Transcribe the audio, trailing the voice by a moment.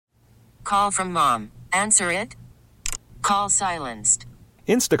call from mom. Answer it. Call silenced.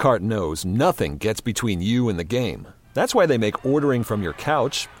 Instacart knows nothing gets between you and the game. That's why they make ordering from your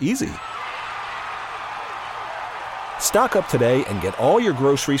couch easy. Stock up today and get all your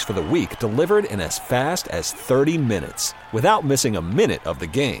groceries for the week delivered in as fast as 30 minutes without missing a minute of the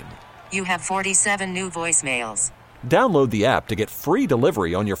game. You have 47 new voicemails. Download the app to get free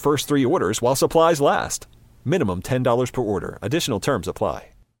delivery on your first 3 orders while supplies last. Minimum $10 per order. Additional terms apply.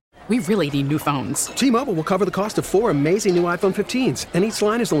 We really need new phones. T-Mobile will cover the cost of 4 amazing new iPhone 15s, and each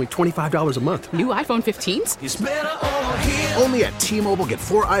line is only $25 a month. New iPhone 15s? It's better over here. Only at T-Mobile, get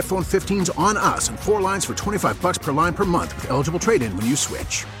 4 iPhone 15s on us and 4 lines for $25 per line per month with eligible trade-in when you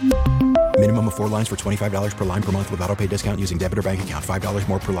switch. Minimum of 4 lines for $25 per line per month with autopay discount using debit or bank account. $5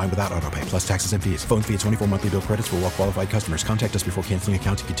 more per line without autopay, plus taxes and fees. Phone fee at 24 monthly bill credits for well-qualified customers. Contact us before canceling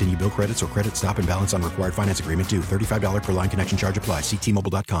account to continue bill credits or credit stop and balance on required finance agreement due. $35 per line connection charge applies. See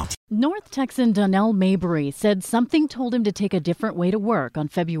T-Mobile.com. North Texan Donnell Mabry said something told him to take a different way to work on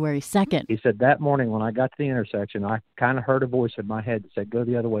February 2nd. He said that morning when I got to the intersection, I kind of heard a voice in my head that said, "Go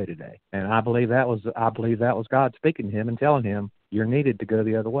the other way today." And I believe that was God speaking to him and telling him, "You're needed to go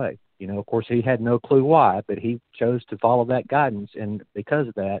the other way." You know, of course, he had no clue why, but he chose to follow that guidance, and because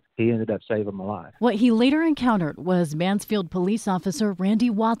of that, he ended up saving my life. What he later encountered was Mansfield police officer Randy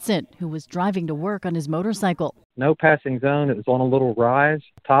Watson, who was driving to work on his motorcycle. No passing zone. It was on a little rise,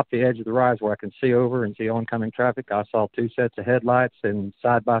 top the edge of the rise where I can see over and see oncoming traffic. I saw 2 sets of headlights and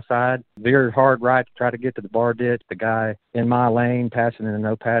side by side, veered hard right to try to get to the bar ditch. The guy in my lane passing in a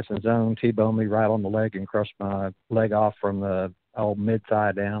no passing zone T-boned me right on the leg and crushed my leg off from the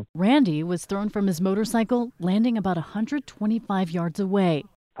mid-thigh down. Randy was thrown from his motorcycle, landing about 125 yards away.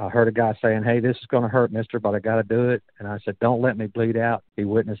 I heard a guy saying, "Hey, this is going to hurt, mister, but I got to do it." And I said, "Don't let me bleed out." He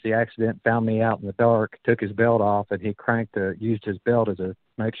witnessed the accident, found me out in the dark, took his belt off, and he used his belt as a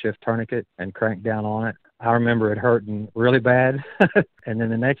makeshift tourniquet and cranked down on it. I remember it hurting really bad. And then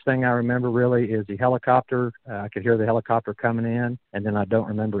the next thing I remember really is the helicopter. I could hear the helicopter coming in, and then I don't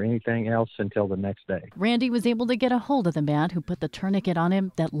remember anything else until the next day. Randy was able to get a hold of the man who put the tourniquet on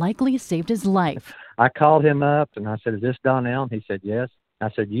him that likely saved his life. I called him up, and I said, "Is this Donnell?" And he said, "Yes." I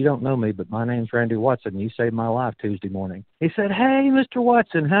said, "You don't know me, but my name's Randy Watson. You saved my life Tuesday morning." He said, "Hey, Mr.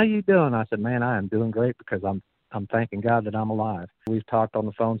 Watson, how you doing?" I said, "Man, I am doing great because I'm thanking God that I'm alive." We've talked on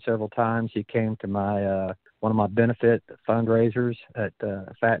the phone several times. He came to my one of my benefit fundraisers at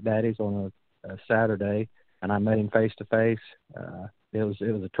Fat Daddy's on a Saturday, and I met him face to face. It was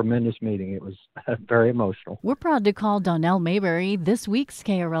a tremendous meeting. It was very emotional. We're proud to call Donnell Mabry this week's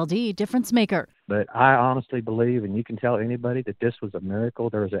KRLD Difference Maker. But I honestly believe, and you can tell anybody, that this was a miracle.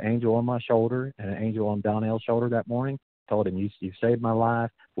 There was an angel on my shoulder and an angel on Donnell's shoulder that morning. I told him, you saved my life.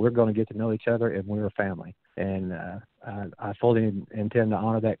 We're going to get to know each other, and we're a family. And I fully intend to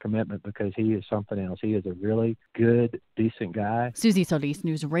honor that commitment because he is something else. He is a really good, decent guy. Susie Solis,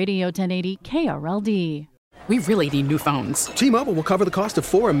 News Radio 1080 KRLD. We really need new phones. T-Mobile will cover the cost of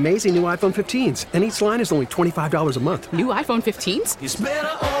 4 amazing new iPhone 15s, and each line is only $25 a month. New iPhone 15s? It's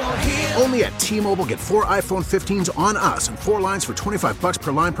better over here. Only at T-Mobile, get 4 iPhone 15s on us and 4 lines for $25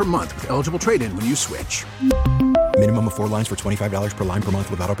 per line per month with eligible trade-in when you switch. Minimum of 4 lines for $25 per line per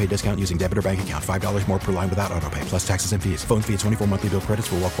month with autopay discount using debit or bank account. $5 more per line without autopay, plus taxes and fees. Phone fee at 24 monthly bill credits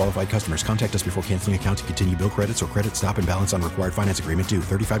for well-qualified customers. Contact us before canceling account to continue bill credits or credit stop and balance on required finance agreement due.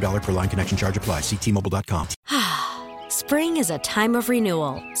 $35 per line connection charge applies. See T-Mobile.com. Spring is a time of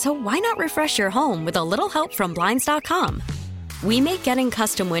renewal, so why not refresh your home with a little help from Blinds.com? We make getting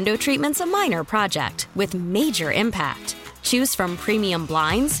custom window treatments a minor project with major impact. Choose from premium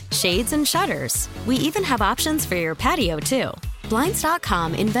blinds, shades, and shutters. We even have options for your patio, too.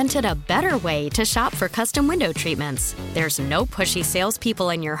 Blinds.com invented a better way to shop for custom window treatments. There's no pushy salespeople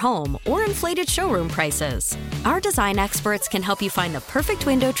in your home or inflated showroom prices. Our design experts can help you find the perfect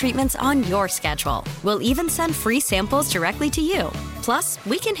window treatments on your schedule. We'll even send free samples directly to you. Plus,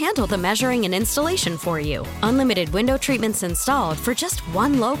 we can handle the measuring and installation for you. Unlimited window treatments installed for just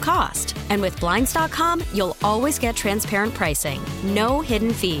one low cost. And with Blinds.com, you'll always get transparent pricing. No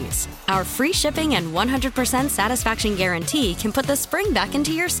hidden fees. Our free shipping and 100% satisfaction guarantee can put the spring back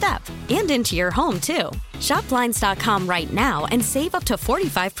into your step and into your home, too. Shop Blinds.com right now and save up to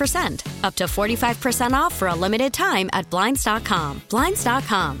 45%. Up to 45% off for a limited time at Blinds.com.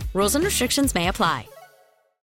 Blinds.com. Rules and restrictions may apply.